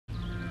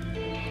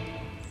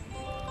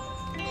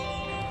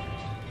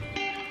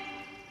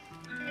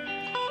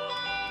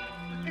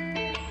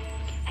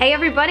Hey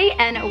everybody,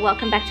 and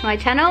welcome back to my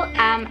channel.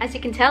 As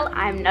you can tell,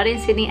 I'm not in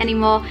Sydney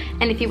anymore,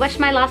 and if you watched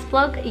my last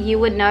vlog, you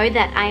would know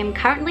that I am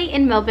currently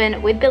in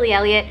Melbourne with Billy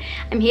Elliot.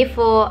 I'm here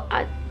for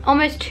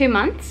almost 2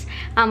 months,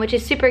 which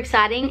is super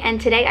exciting,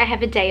 and today I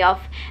have a day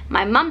off.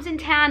 My mum's in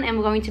town and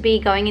we're going to be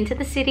going into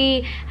the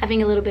city,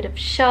 having a little bit of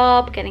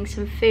shop, getting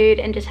some food,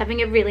 and just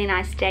having a really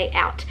nice day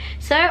out.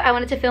 So I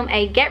wanted to film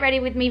a get ready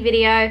with me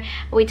video.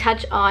 We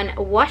touch on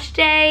wash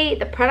day,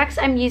 the products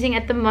I'm using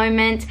at the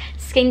moment,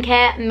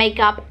 skincare,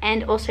 makeup,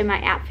 and also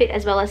my outfit,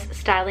 as well as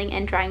styling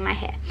and drying my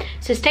hair.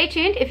 So stay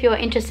tuned if you're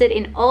interested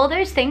in all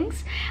those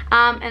things,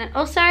 and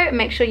also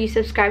make sure you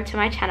subscribe to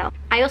my channel.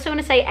 I also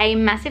want to say a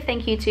massive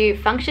thank you to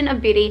Function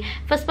of Beauty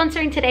for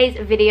sponsoring today's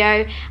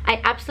video.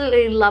 I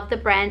absolutely love the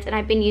brand and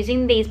I've been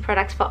using these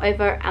products for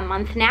over a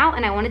month now,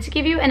 and I wanted to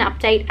give you an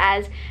update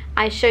as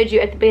I showed you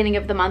at the beginning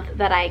of the month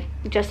that I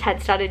just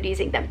had started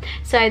using them.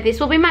 So this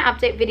will be my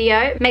update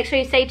video. Make sure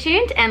you stay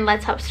tuned and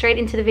let's hop straight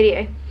into the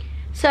video.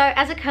 So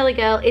as a curly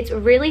girl, it's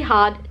really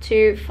hard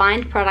to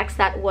find products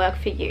that work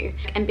for you,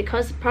 and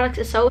because products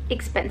are so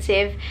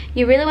expensive,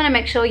 you really want to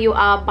make sure you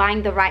are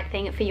buying the right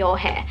thing for your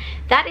hair.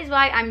 That is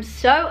why I'm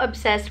so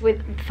obsessed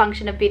with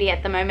Function of Beauty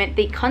at the moment.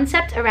 The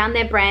concept around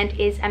their brand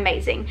is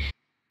amazing.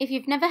 If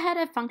you've never heard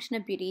of Function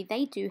of Beauty,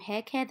 they do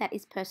hair care that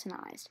is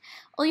personalized.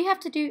 All you have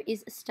to do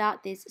is start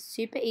this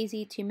super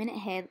easy 2-minute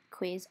hair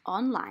quiz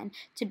online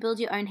to build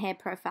your own hair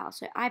profile.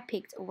 So I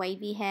picked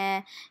wavy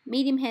hair,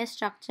 medium hair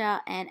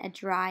structure, and a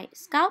dry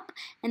scalp,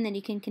 and then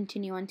you can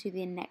continue on to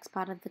the next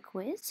part of the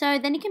quiz. So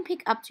then you can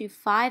pick up to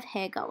 5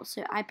 hair goals.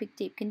 So I picked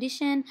deep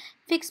condition,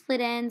 fix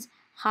split ends,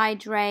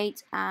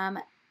 hydrate,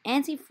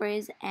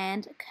 anti-frizz,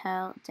 and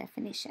curl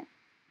definition.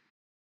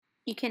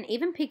 You can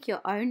even pick your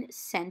own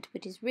scent,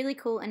 which is really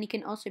cool, and you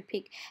can also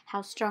pick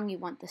how strong you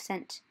want the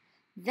scent.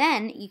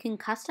 Then you can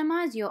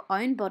customize your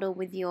own bottle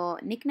with your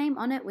nickname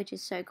on it, which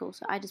is so cool.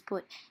 So I just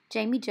put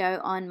Jamie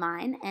Joe on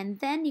mine, and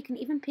then you can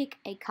even pick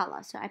a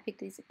color. So I picked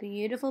this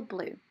beautiful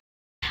blue.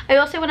 I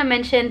also want to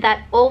mention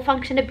that all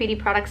Function of Beauty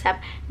products have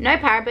no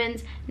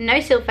parabens, no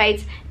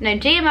sulfates, no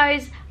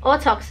GMOs or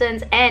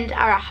toxins, and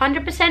are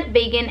 100%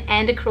 vegan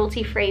and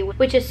cruelty-free,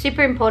 which is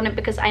super important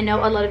because I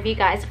know a lot of you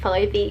guys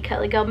follow the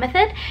curly girl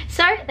method,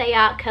 so they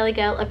are curly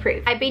girl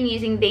approved. I've been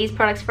using these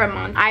products for a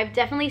month. I've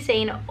definitely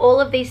seen all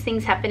of these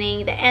things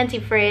happening: the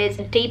anti-frizz,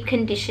 deep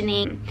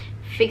conditioning,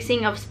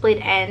 fixing of split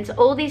ends.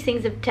 All these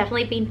things have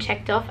definitely been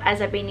checked off as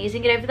I've been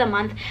using it over the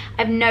month.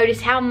 I've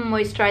noticed how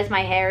moisturized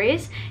my hair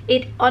is.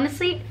 It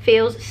honestly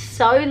feels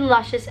so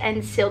luscious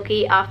and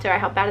silky after I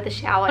hop out of the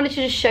shower. I wanted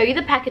to just show you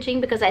the packaging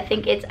because I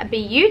think it's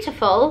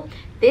beautiful.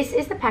 This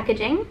is the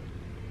packaging.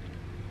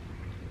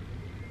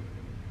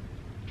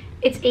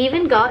 It's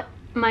even got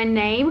my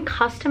name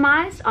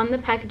customized on the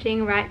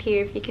packaging right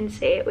here, if you can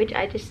see it, which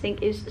I just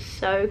think is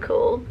so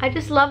cool. I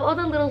just love all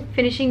the little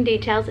finishing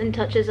details and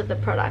touches of the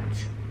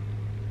product.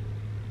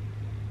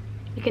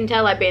 You can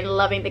tell I've been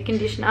loving the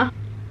conditioner.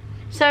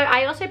 So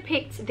I also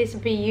picked this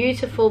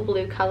beautiful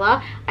blue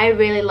color. I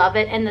really love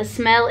it, and the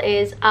smell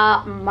is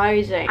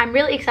amazing. I'm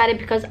really excited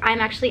because I'm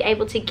actually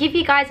able to give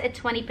you guys a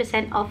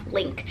 20% off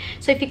link.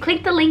 So if you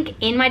click the link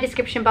in my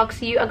description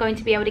box, you are going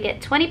to be able to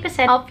get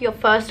 20% off your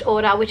first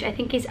order, which I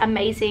think is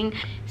amazing.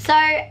 So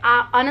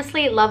I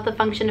honestly love the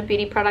Function of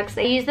Beauty products.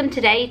 I use them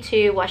today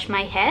to wash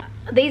my hair.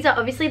 These are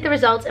obviously the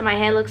results, and my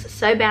hair looks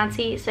so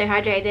bouncy, so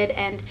hydrated,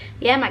 and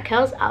yeah, my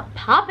curls are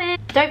popping.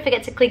 Don't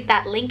forget to click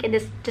that link in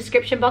this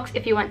description box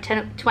if you want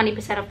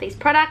 20% off these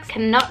products.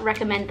 Cannot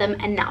recommend them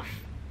enough.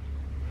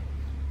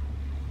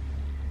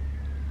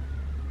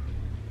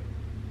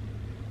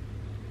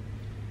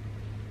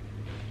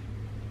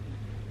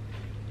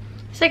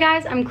 So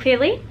guys, I'm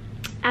clearly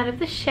out of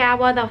the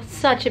shower. That was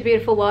such a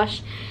beautiful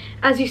wash.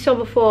 As you saw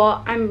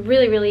before, I'm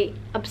really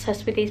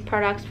obsessed with these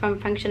products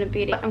from Function of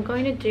Beauty. What I'm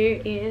going to do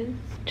is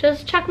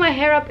just chuck my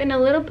hair up in a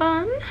little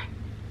bun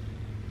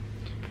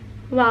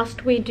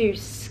whilst we do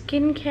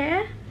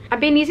skincare. I've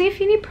been using a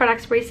few new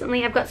products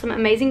recently. I've got some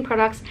amazing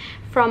products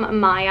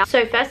from Maya.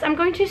 So first I'm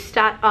going to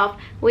start off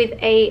with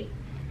a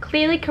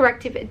Clearly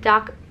Corrective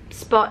Dark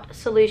Spot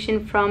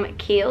Solution from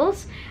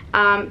Kiehl's.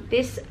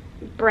 This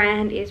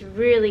brand is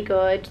really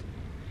good.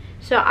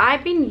 So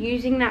I've been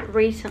using that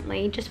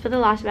recently, just for the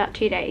last about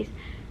 2 days.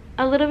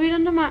 A little bit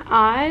under my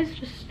eyes,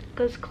 just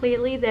because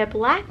clearly they're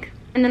black.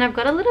 And then I've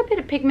got a little bit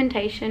of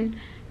pigmentation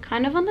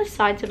kind of on the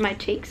sides of my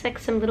cheeks, like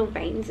some little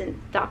veins and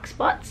dark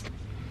spots.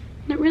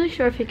 Not really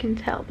sure if you can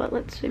tell, but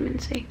let's zoom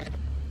and see.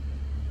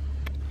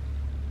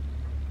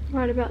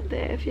 Right about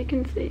there, if you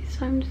can see.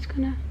 So I'm just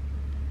gonna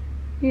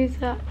use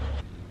that.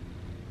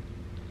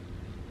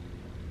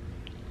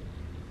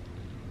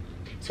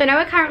 So now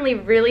we're currently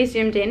really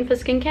zoomed in for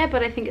skincare,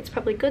 but I think it's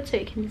probably good so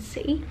you can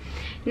see.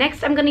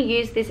 Next, I'm going to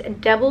use this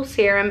double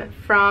serum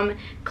from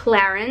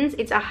Clarins.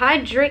 It's a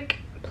hydric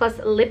plus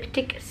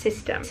liptic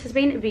system. This has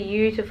been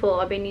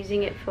beautiful. I've been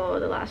using it for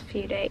the last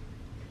few days.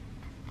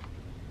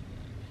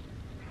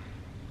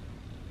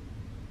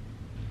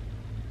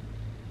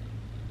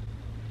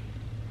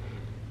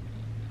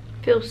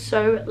 Feels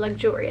so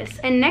luxurious.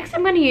 And next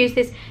I'm going to use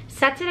this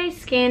Saturday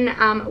Skin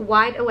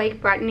Wide Awake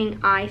Brightening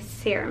Eye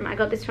Serum. I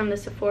got this from the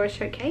Sephora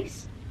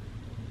showcase.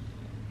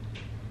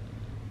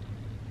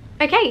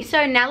 Okay,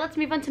 so now let's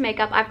move on to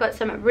makeup. I've got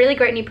some really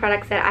great new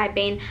products that I've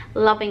been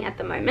loving at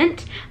the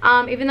moment.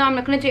 Even though I'm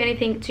not going to do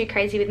anything too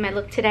crazy with my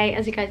look today,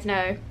 as you guys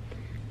know,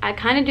 I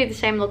kind of do the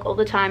same look all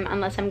the time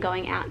unless I'm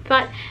going out,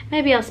 but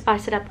maybe I'll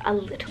spice it up a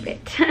little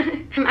bit.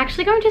 I'm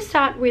actually going to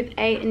start with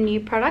a new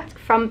product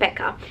from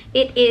Becca.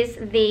 It is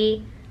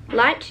the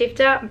Light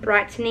Shifter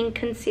Brightening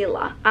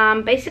Concealer.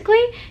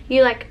 Basically,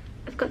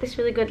 it's got this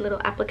really good little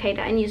applicator,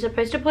 and you're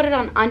supposed to put it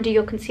on under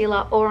your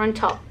concealer or on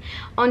top,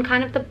 on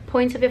kind of the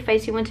points of your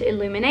face you want to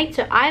illuminate.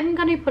 So I'm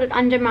going to put it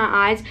under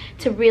my eyes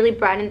to really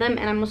brighten them,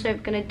 and I'm also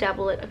going to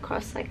dabble it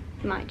across like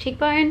my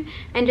cheekbone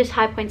and just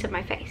high points of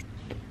my face.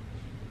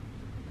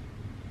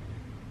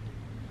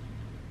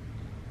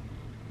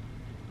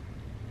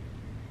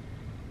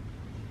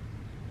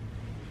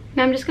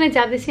 Now I'm just going to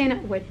dab this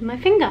in with my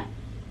finger.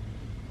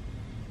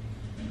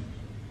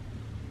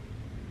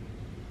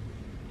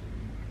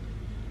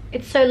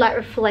 It's so light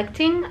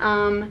reflecting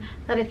that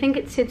I think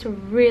it sits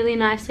really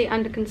nicely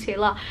under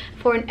concealer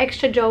for an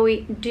extra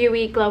dewy,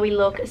 glowy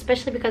look,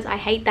 especially because I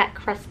hate that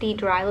crusty,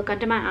 dry look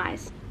under my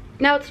eyes.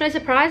 Now it's no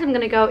surprise I'm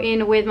going to go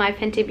in with my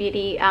Fenty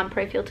Beauty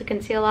Pro Filter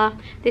Concealer.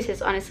 This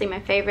is honestly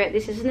my favorite.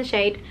 This is in the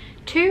shade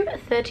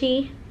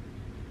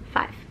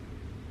 235.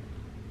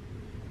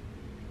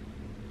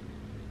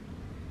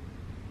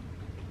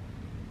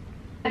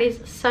 That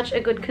is such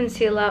a good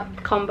concealer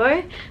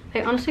combo.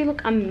 They honestly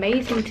look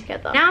amazing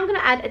together. Now I'm going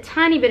to add a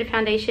tiny bit of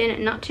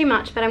foundation, not too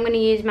much, but I'm going to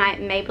use my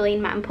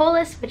Maybelline Matte and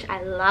Poreless, which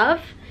I love.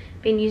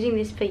 Been using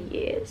this for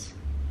years.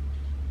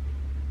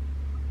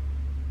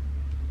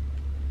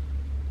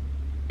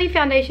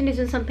 Foundation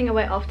isn't something I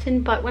wear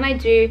often, but when I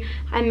do,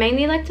 I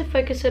mainly like to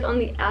focus it on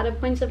the outer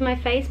points of my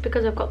face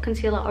because I've got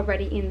concealer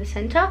already in the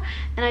center,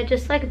 and I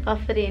just like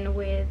buff it in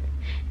with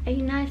a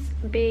nice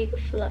big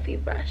fluffy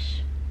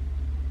brush.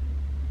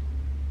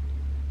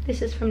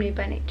 This is from Nude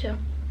by Nature.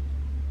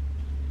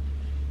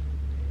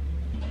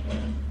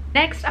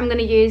 Next, I'm going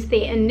to use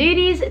the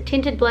Nudies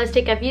Tinted Blur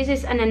Stick. I've used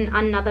this in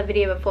another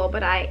video before,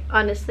 but I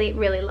honestly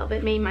really love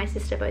it. Me and my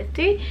sister both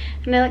do.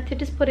 And I like to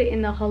just put it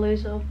in the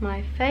hollows of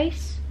my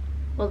face.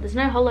 Well, there's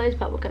no hollows,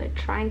 but we're going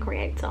to try and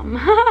create some.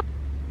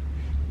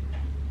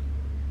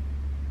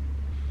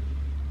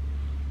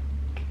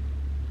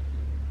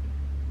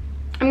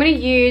 I'm going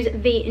to use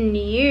the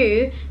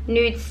new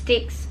Nude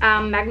Sticks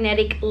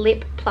Magnetic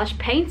Lip Plush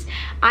Paints.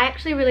 I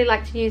actually really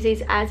like to use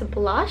these as a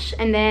blush,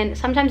 and then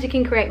sometimes you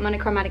can create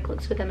monochromatic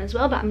looks with them as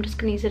well, but I'm just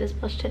going to use it as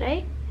blush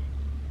today.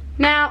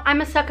 Now, I'm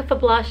a sucker for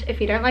blush.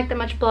 If you don't like that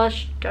much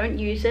blush, don't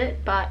use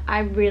it, but I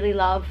really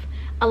love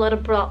a lot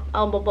of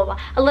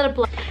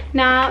blush.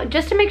 Now,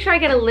 just to make sure I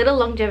get a little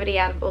longevity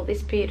out of all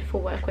this beautiful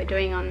work we're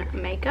doing on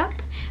makeup,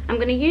 I'm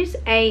going to use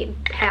a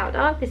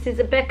powder. This is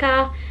a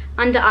Becca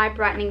Under Eye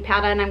Brightening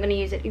Powder, and I'm going to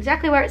use it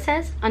exactly where it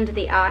says, under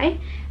the eye.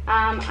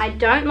 I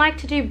don't like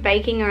to do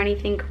baking or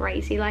anything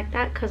crazy like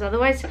that, because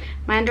otherwise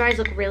my under eyes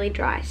look really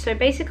dry. So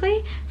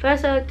basically,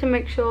 first I like to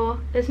make sure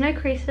there's no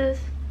creases.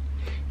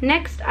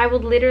 Next, I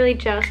would literally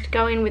just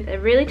go in with a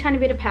really tiny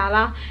bit of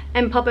powder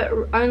and pop it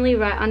only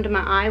right under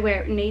my eye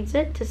where it needs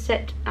it to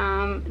set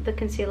the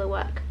concealer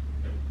work.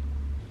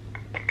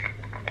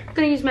 I'm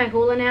going to use my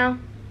hoola now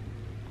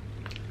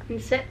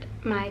and set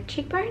my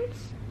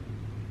cheekbones.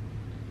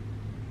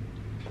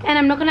 And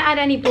I'm not going to add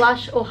any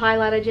blush or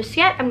highlighter just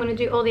yet. I'm going to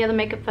do all the other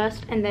makeup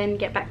first and then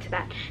get back to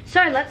that.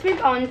 So let's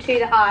move on to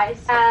the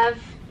eyes. I have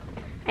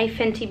a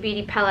Fenty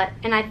Beauty palette,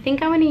 and I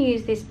think I'm going to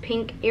use this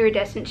pink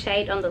iridescent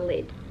shade on the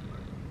lid.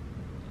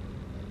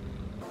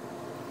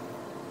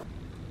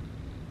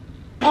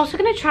 I'm also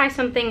going to try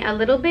something a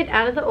little bit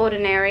out of the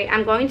ordinary.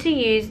 I'm going to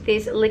use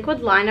this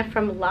liquid liner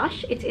from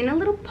Lush. It's in a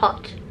little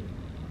pot.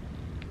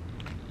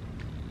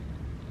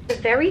 A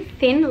very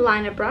thin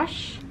liner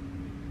brush.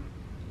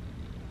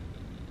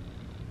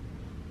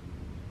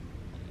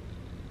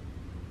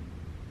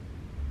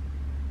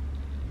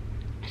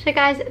 So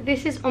guys,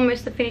 this is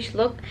almost the finished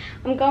look.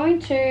 I'm going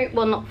to,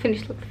 well, not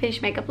finished look, the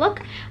finished makeup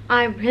look.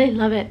 I really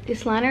love it.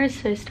 This liner is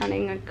so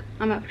stunning. Like,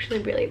 I'm actually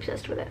really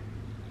obsessed with it.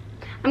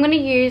 I'm going to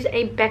use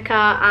a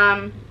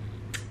Becca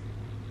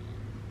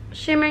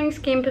Shimmering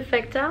Skin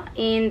Perfector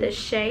in the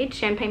shade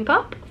Champagne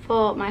Pop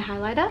for my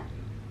highlighter.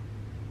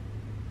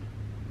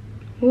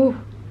 Ooh.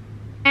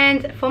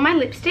 And for my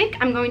lipstick,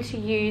 I'm going to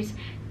use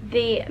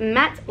the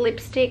matte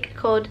lipstick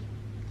called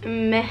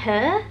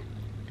Meher.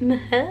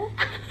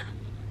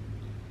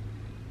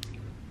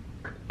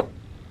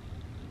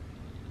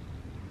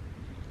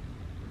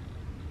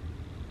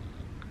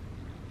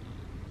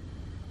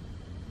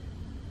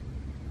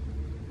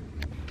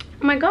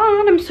 Oh my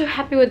god, I'm so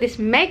happy with this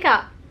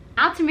makeup.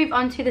 Now to move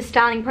on to the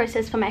styling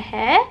process for my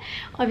hair.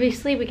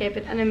 Obviously, we gave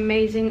it an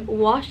amazing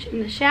wash in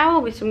the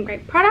shower with some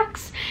great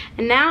products.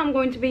 And now I'm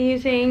going to be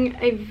using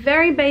a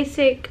very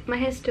basic, my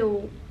hair's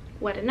still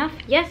wet enough.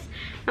 Yes,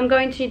 I'm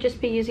going to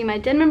just be using my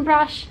Denman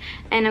brush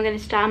and I'm going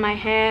to style my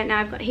hair. Now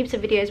I've got heaps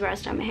of videos where I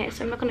style my hair,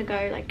 so I'm not going to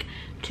go like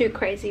too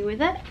crazy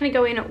with it. I'm going to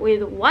go in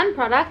with one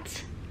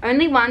product,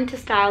 only one to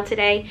style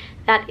today.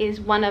 That is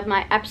one of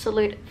my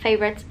absolute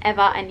favorites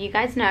ever, and you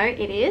guys know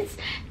it is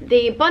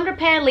the Bond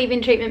Repair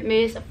Leave-In Treatment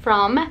Mousse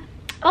from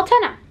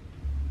Alterna.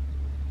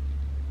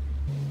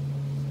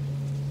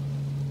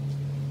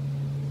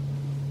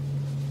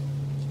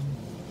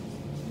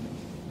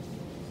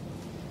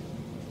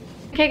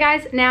 Okay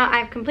guys, now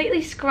I've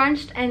completely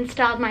scrunched and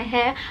styled my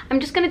hair. I'm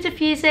just going to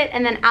diffuse it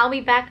and then I'll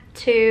be back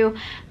to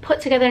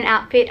put together an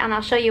outfit, and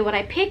I'll show you what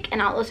I pick,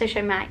 and I'll also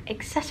show my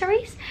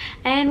accessories,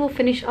 and we'll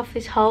finish off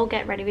this whole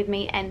get ready with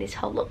me and this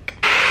whole look.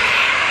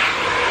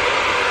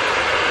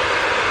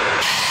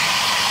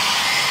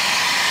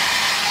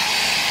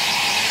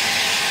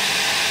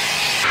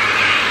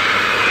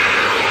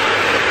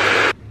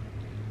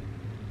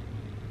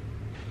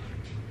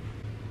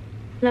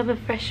 Love a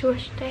fresh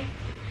wash day.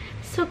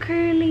 So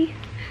curly,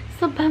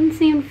 so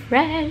bouncy and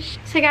fresh.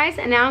 So guys,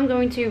 now I'm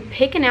going to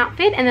pick an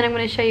outfit and then I'm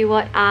going to show you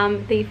what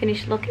the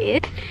finished look is.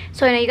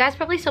 So I know you guys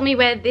probably saw me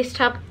wear this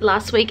top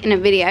last week in a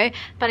video,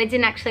 but I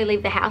didn't actually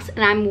leave the house,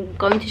 and I'm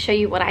going to show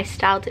you what I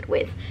styled it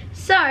with.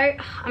 So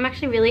I'm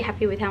actually really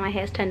happy with how my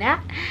hair's turned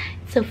out.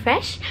 It's so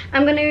fresh.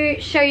 I'm going to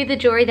show you the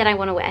jewelry that I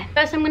want to wear.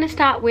 First, I'm going to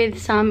start with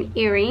some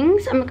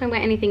earrings. I'm not going to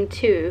wear anything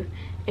too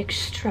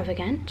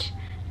extravagant,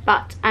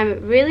 but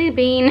I've really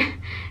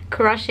been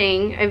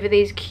crushing over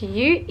these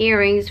cute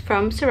earrings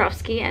from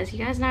Swarovski. As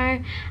you guys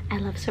know, I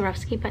love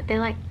Swarovski, but they're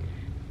like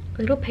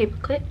little paper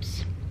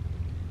clips.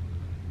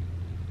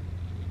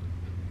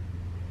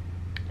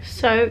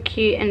 So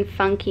cute and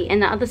funky,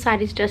 and the other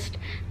side is just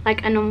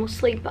like a normal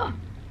sleeper.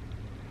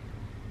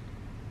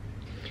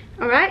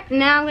 Alright,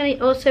 now I'm going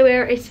to also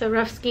wear a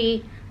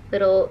Swarovski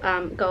little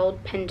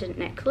gold pendant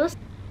necklace.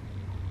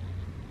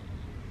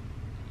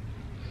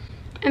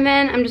 And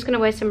then I'm just going to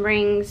wear some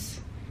rings.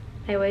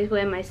 I always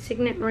wear my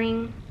signet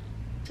ring,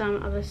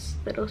 some other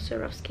little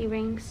Swarovski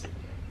rings.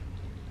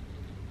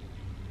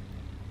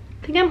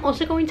 I think I'm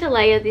also going to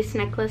layer this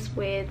necklace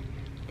with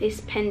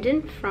this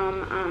pendant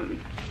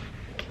from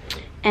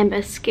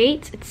Amber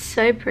Skeets. It's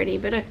so pretty,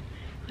 but I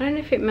don't know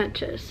if it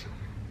matches.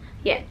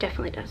 Yeah, it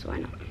definitely does, why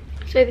not?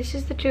 So this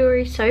is the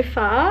jewelry so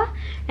far,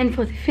 and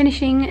for the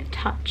finishing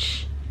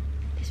touch,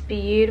 this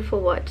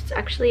beautiful watch. It's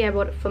actually, I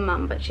bought it for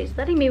Mum, but she's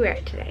letting me wear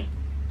it today.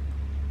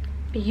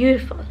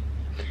 Beautiful.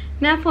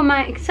 Now for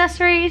my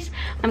accessories,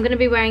 I'm going to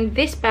be wearing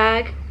this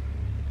bag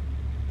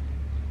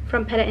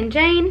from Peter &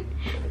 Jane,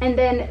 and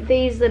then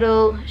these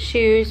little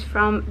shoes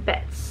from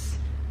Betts.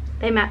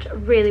 They match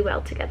really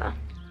well together.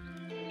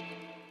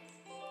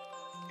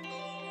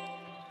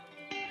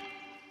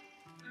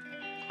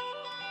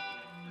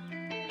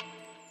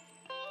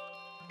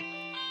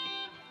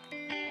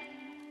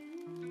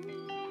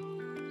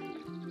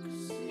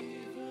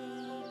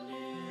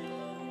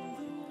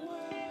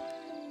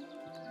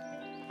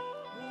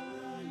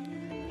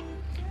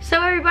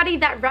 So everybody,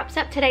 that wraps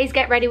up today's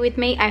Get Ready With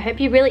Me. I hope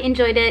you really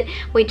enjoyed it.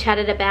 We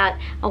chatted about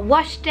a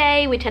wash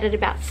day, we chatted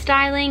about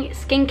styling,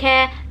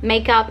 skincare,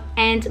 makeup,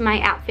 and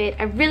my outfit.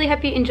 I really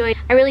hope you enjoyed.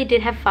 I really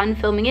did have fun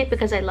filming it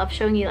because I love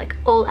showing you like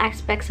all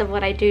aspects of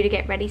what I do to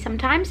get ready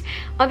sometimes.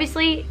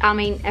 Obviously, I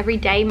mean,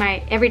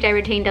 my everyday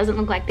routine doesn't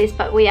look like this,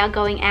 but we are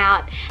going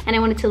out and I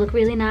wanted to look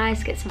really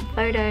nice, get some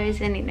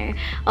photos and, you know,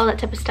 all that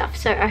type of stuff.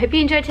 So I hope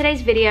you enjoyed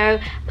today's video.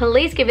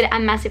 Please give it a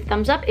massive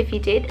thumbs up if you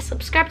did.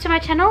 Subscribe to my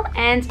channel,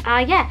 and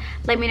yeah,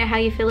 let me know how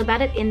you feel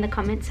about it in the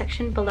comment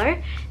section below.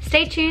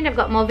 Stay tuned, I've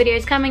got more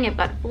videos coming. I've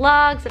got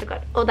vlogs, I've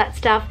got all that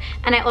stuff,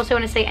 and I also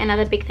want to say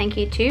another big thank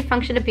you to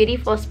Function of Beauty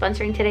for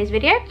sponsoring today's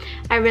video.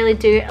 I really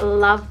do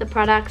love the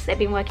products. They've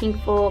been working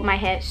for my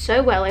hair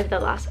so well over the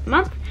last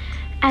month.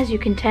 As you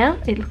can tell,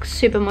 it looks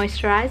super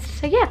moisturized.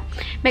 So yeah,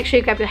 make sure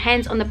you grab your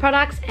hands on the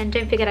products, and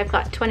don't forget I've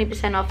got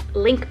 20% off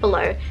link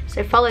below,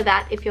 so follow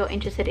that if you're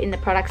interested in the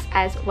products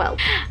as well.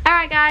 All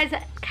right guys,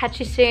 catch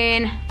you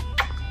soon.